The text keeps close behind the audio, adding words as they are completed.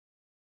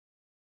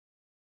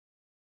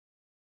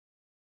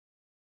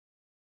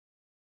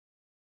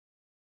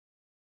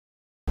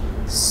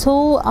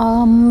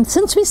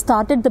Since we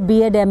started the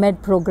B.Ed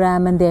M.Ed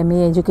program and the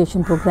MA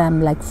education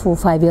program like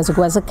 4-5 years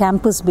ago as a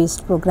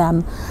campus-based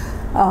program,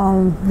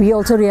 we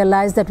also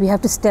realized that we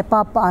have to step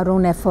up our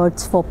own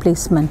efforts for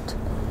placement.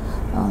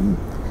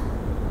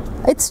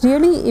 It's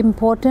really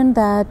important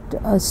that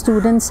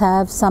students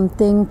have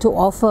something to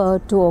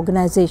offer to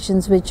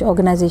organizations which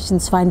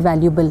organizations find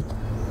valuable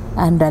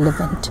and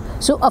relevant.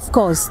 So of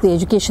course the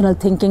educational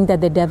thinking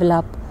that they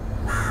develop,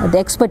 the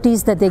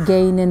expertise that they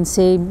gain in,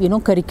 say,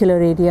 curricular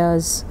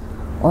areas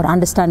or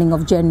understanding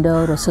of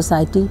gender or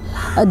society,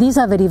 these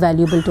are very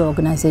valuable to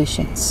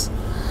organizations.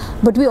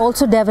 But we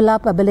also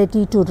develop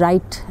ability to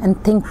write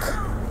and think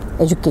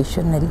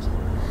educationally.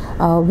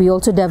 We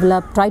also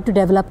try to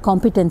develop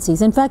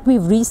competencies. In fact,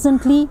 we've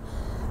recently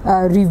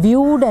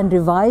reviewed and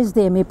revised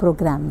the MA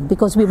program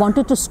because we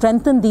wanted to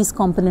strengthen these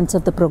components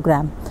of the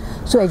program.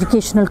 So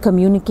educational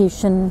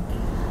communication,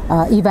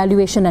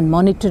 evaluation and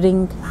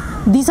monitoring,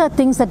 these are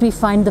things that we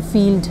find the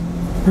field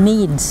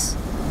needs,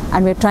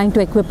 and we're trying to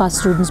equip our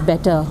students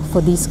better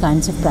for these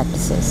kinds of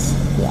practices.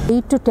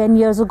 8 to 10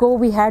 years ago,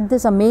 we had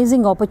this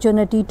amazing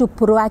opportunity to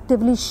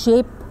proactively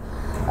shape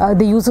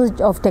the usage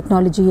of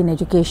technology in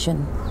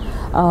education.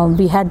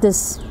 We had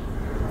this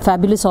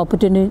fabulous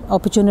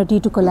opportunity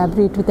to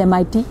collaborate with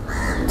MIT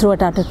through a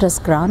Tata TISS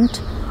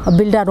grant,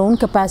 build our own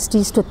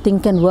capacities to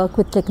think and work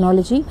with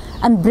technology,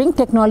 and bring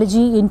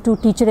technology into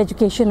teacher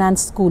education and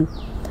school.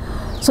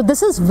 So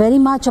this is very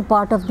much a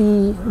part of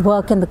the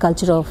work and the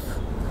culture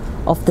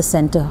of the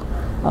center.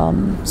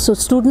 So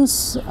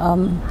students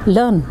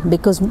learn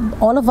because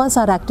all of us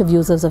are active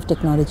users of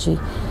technology,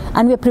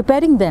 and we're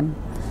preparing them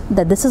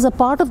that this is a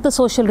part of the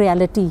social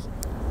reality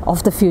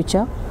of the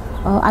future,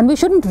 and we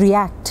shouldn't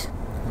react.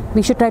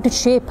 We should try to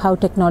shape how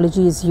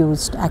technology is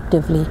used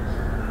actively.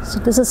 So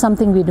this is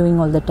something we're doing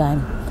all the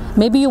time.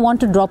 Maybe you want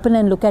to drop in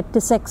and look at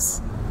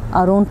TISS,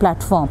 our own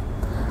platform.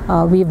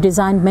 We've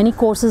designed many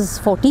courses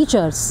for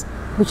teachers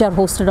which are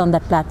hosted on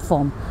that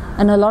platform,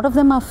 and a lot of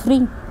them are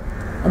free.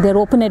 They're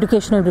open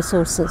educational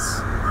resources.